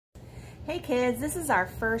Hey kids, this is our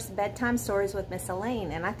first bedtime stories with Miss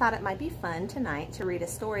Elaine, and I thought it might be fun tonight to read a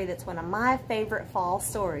story that's one of my favorite fall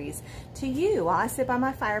stories to you while I sit by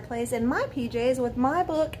my fireplace in my PJs with my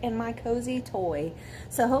book and my cozy toy.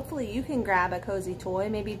 So hopefully you can grab a cozy toy,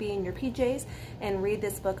 maybe be in your PJs, and read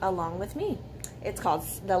this book along with me. It's called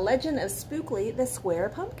The Legend of Spookly, the Square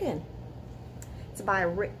Pumpkin. It's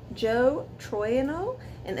by Joe Troiano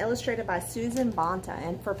and illustrated by Susan Bonta,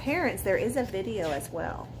 and for parents there is a video as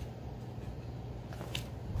well.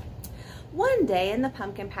 One day in the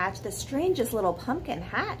pumpkin patch, the strangest little pumpkin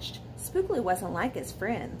hatched. Spookly wasn't like his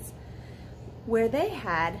friends. Where they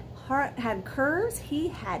had curves, he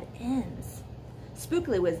had ends.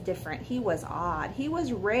 Spookly was different. He was odd. He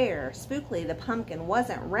was rare. Spookly, the pumpkin,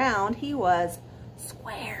 wasn't round. He was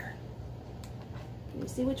square. Can you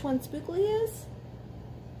see which one Spookly is?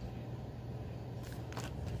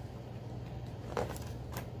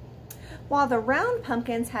 While the round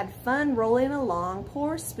pumpkins had fun rolling along,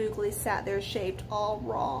 poor Spookly sat there shaped all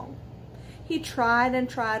wrong. He tried and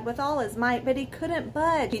tried with all his might, but he couldn't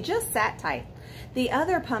budge. He just sat tight. The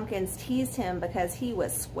other pumpkins teased him because he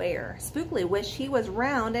was square. Spookly wished he was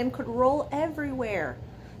round and could roll everywhere.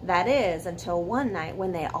 That is, until one night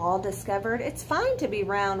when they all discovered it's fine to be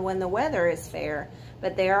round when the weather is fair,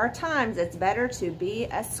 but there are times it's better to be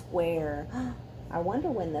a square. I wonder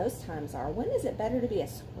when those times are. When is it better to be a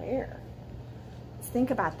square?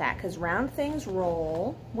 Think about that, because round things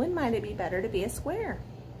roll. When might it be better to be a square?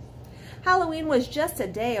 Halloween was just a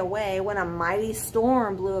day away when a mighty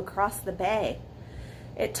storm blew across the bay.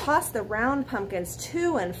 It tossed the round pumpkins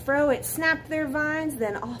to and fro. It snapped their vines,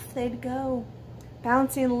 then off they'd go.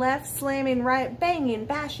 Bouncing left, slamming right, banging,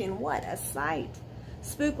 bashing, what a sight.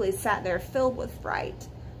 Spookly sat there filled with fright,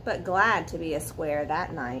 but glad to be a square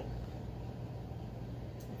that night.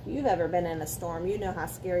 If you've ever been in a storm, you know how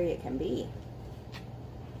scary it can be.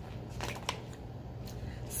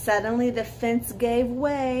 Suddenly the fence gave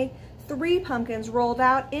way. 3 pumpkins rolled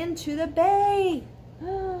out into the bay.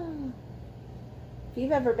 If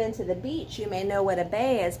you've ever been to the beach, you may know what a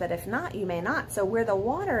bay is, but if not, you may not. So where the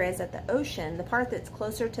water is at the ocean, the part that's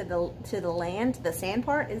closer to the land, the sand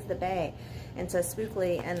part, is the bay. And so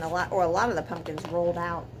Spookly and a lot of the pumpkins rolled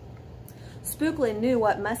out. Spookly knew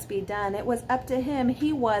what must be done. It was up to him.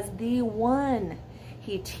 He was the one.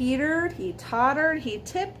 He teetered, he tottered, he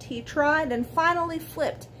tipped, he tried, and finally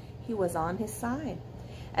flipped. He was on his side.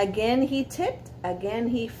 Again he tipped, again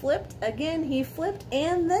he flipped,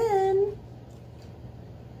 and then...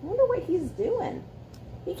 I wonder what he's doing.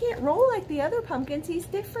 He can't roll like the other pumpkins. He's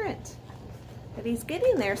different. But he's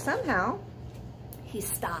getting there somehow. He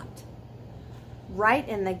stopped. Right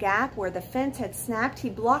in the gap where the fence had snapped, he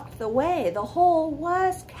blocked the way. The hole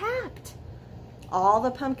was capped. All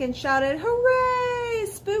the pumpkins shouted, "Hooray!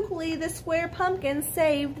 Spookly, the square pumpkin,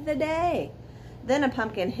 saved the day." Then a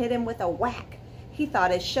pumpkin hit him with a whack. He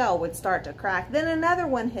thought his shell would start to crack. Then another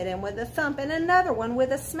one hit him with a thump and another one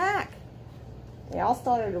with a smack. They all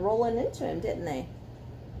started rolling into him, didn't they?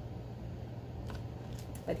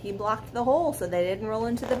 But he blocked the hole so they didn't roll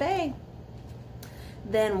into the bay.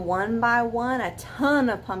 Then one by one, a ton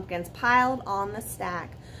of pumpkins piled on the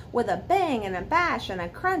stack. With a bang and a bash and a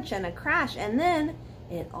crunch and a crash, and then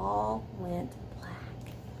it all went black.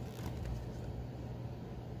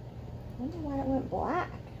 I wonder why it went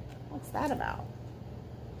black. What's that about?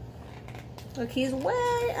 Look, he's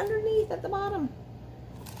way underneath at the bottom.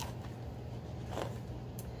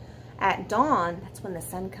 At dawn, that's when the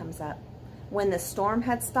sun comes up. When the storm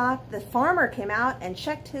had stopped, the farmer came out and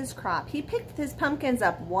checked his crop. He picked his pumpkins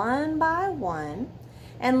up one by one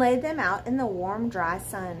and laid them out in the warm, dry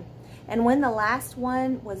sun. And when the last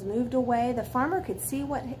one was moved away, the farmer could see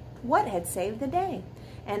what had saved the day.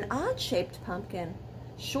 An odd-shaped pumpkin,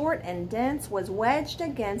 short and dense, was wedged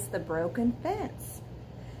against the broken fence.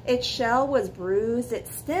 Its shell was bruised,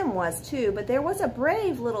 its stem was too, but there was a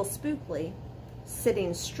brave little Spookly,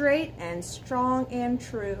 sitting straight and strong and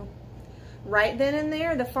true. Right then and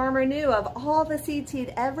there, the farmer knew of all the seeds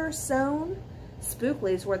he'd ever sown,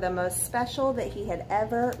 Spookly's were the most special that he had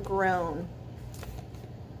ever grown.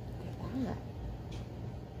 Look at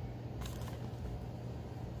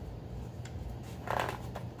that.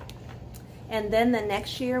 And then the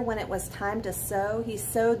next year, when it was time to sow, he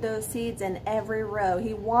sowed those seeds in every row.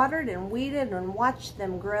 He watered and weeded and watched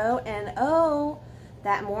them grow. And oh,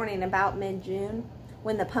 that morning about mid-June,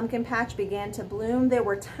 when the pumpkin patch began to bloom, there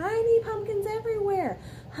were tiny pumpkins everywhere.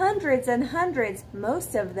 Hundreds and hundreds,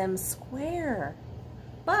 most of them square.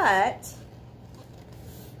 But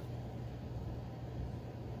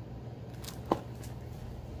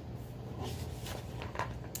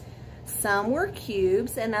Some were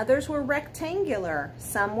cubes and others were rectangular.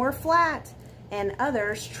 Some were flat and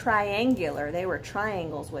others triangular. They were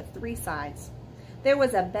triangles with 3 sides. There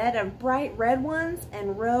was a bed of bright red ones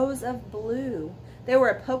and rows of blue. There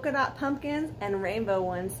were polka dot pumpkins and rainbow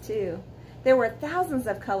ones too. There were thousands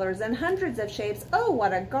of colors and hundreds of shapes. Oh,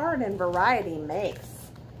 what a garden variety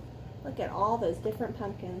makes. Look at all those different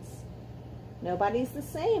pumpkins. Nobody's the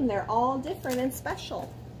same. They're all different and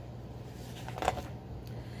special.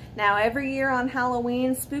 Now, every year on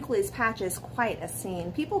Halloween, Spookly's patch is quite a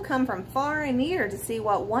scene. People come from far and near to see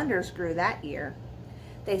what wonders grew that year.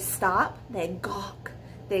 They stop, they gawk,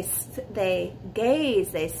 they gaze,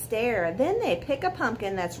 they stare. Then they pick a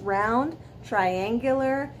pumpkin that's round,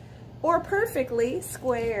 triangular, or perfectly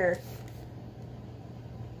square.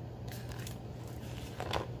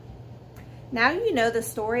 Now you know the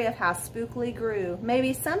story of how Spookly grew.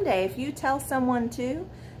 Maybe someday if you tell someone too,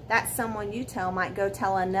 that someone you tell might go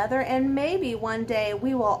tell another, and maybe one day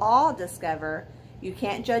we will all discover you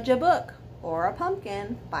can't judge a book or a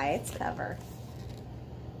pumpkin by its cover.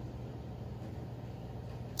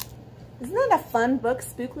 Isn't that a fun book,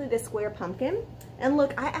 Spookly the Square Pumpkin? And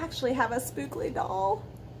look, I actually have a Spookly doll.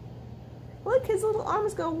 Look, his little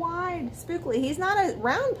arms go wide. Spookly, he's not a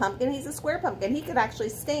round pumpkin, he's a square pumpkin. He could actually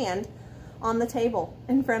stand on the table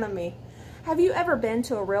in front of me. Have you ever been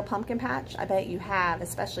to a real pumpkin patch? I bet you have,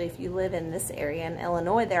 especially if you live in this area in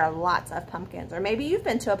Illinois. There are lots of pumpkins. Or maybe you've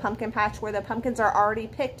been to a pumpkin patch where the pumpkins are already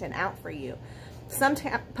picked and out for you. Some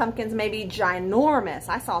pumpkins may be ginormous.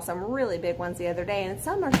 I saw some really big ones the other day, and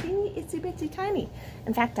some are teeny, itsy bitsy tiny.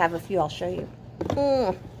 In fact, I have a few I'll show you.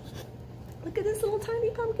 Look at this little tiny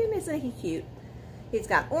pumpkin. Isn't he cute? He's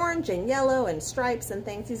got orange and yellow and stripes and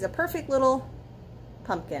things. He's a perfect little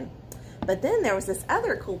pumpkin. But then there was this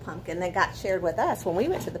other cool pumpkin that got shared with us when we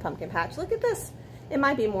went to the pumpkin patch. Look at this. It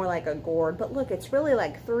might be more like a gourd, but look, it's really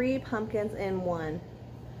like 3 pumpkins in one.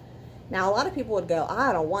 Now, a lot of people would go,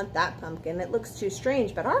 I don't want that pumpkin. It looks too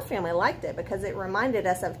strange, but our family liked it because it reminded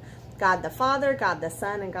us of God the Father, God the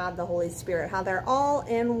Son, and God the Holy Spirit, how they're all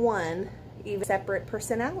in one, even separate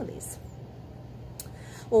personalities.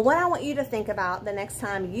 Well, what I want you to think about the next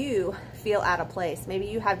time you feel out of place. Maybe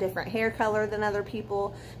you have different hair color than other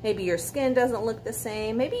people. Maybe your skin doesn't look the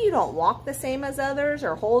same. Maybe you don't walk the same as others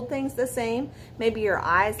or hold things the same. Maybe your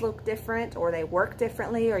eyes look different, or they work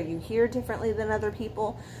differently, or you hear differently than other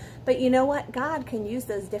people. But you know what? God can use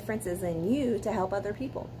those differences in you to help other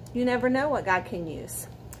people. You never know what God can use.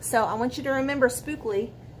 So I want you to remember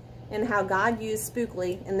Spookly and how God used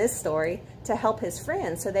Spookly in this story to help his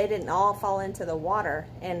friends so they didn't all fall into the water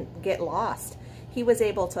and get lost. He was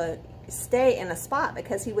able to stay in a spot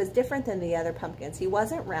because he was different than the other pumpkins. He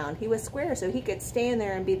wasn't round, he was square, so he could stay in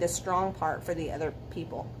there and be the strong part for the other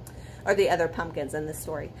people, or the other pumpkins in this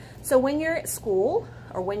story. So when you're at school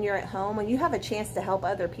or when you're at home, when you have a chance to help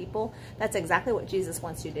other people, that's exactly what Jesus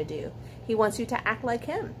wants you to do. He wants you to act like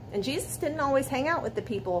him. And Jesus didn't always hang out with the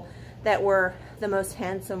people that were the most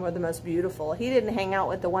handsome or the most beautiful. He didn't hang out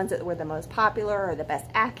with the ones that were the most popular or the best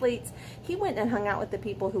athletes. He went and hung out with the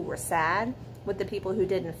people who were sad, with the people who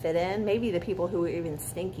didn't fit in, maybe the people who were even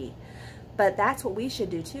stinky. But that's what we should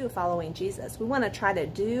do too, following Jesus. We want to try to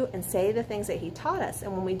do and say the things that he taught us.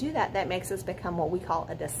 And when we do that, that makes us become what we call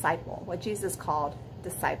a disciple, what Jesus called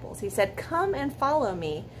disciples. He said, come and follow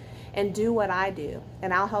me and do what I do.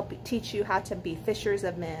 And I'll help teach you how to be fishers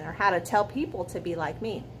of men, or how to tell people to be like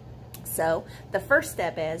me. So the first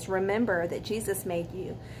step is remember that Jesus made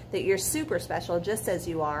you, that you're super special just as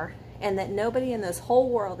you are, and that nobody in this whole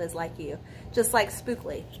world is like you, just like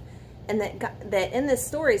Spookly. And that in this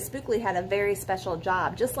story, Spookly had a very special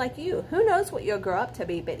job, just like you. Who knows what you'll grow up to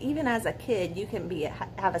be, but even as a kid, you can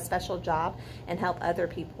have a special job and help other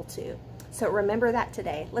people too. So remember that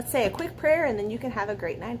today. Let's say a quick prayer, and then you can have a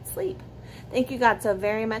great night's sleep. Thank you, God, so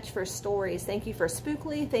very much for stories. Thank you for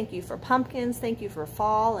Spookly. Thank you for pumpkins. Thank you for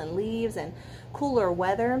fall and leaves and cooler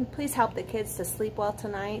weather. Please help the kids to sleep well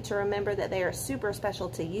tonight, to remember that they are super special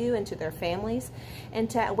to you and to their families, and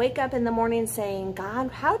to wake up in the morning saying,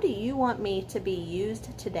 God, how do you want me to be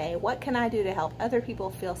used today? What can I do to help other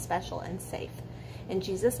people feel special and safe? In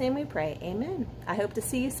Jesus' name we pray, amen. I hope to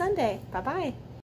see you Sunday. Bye-bye.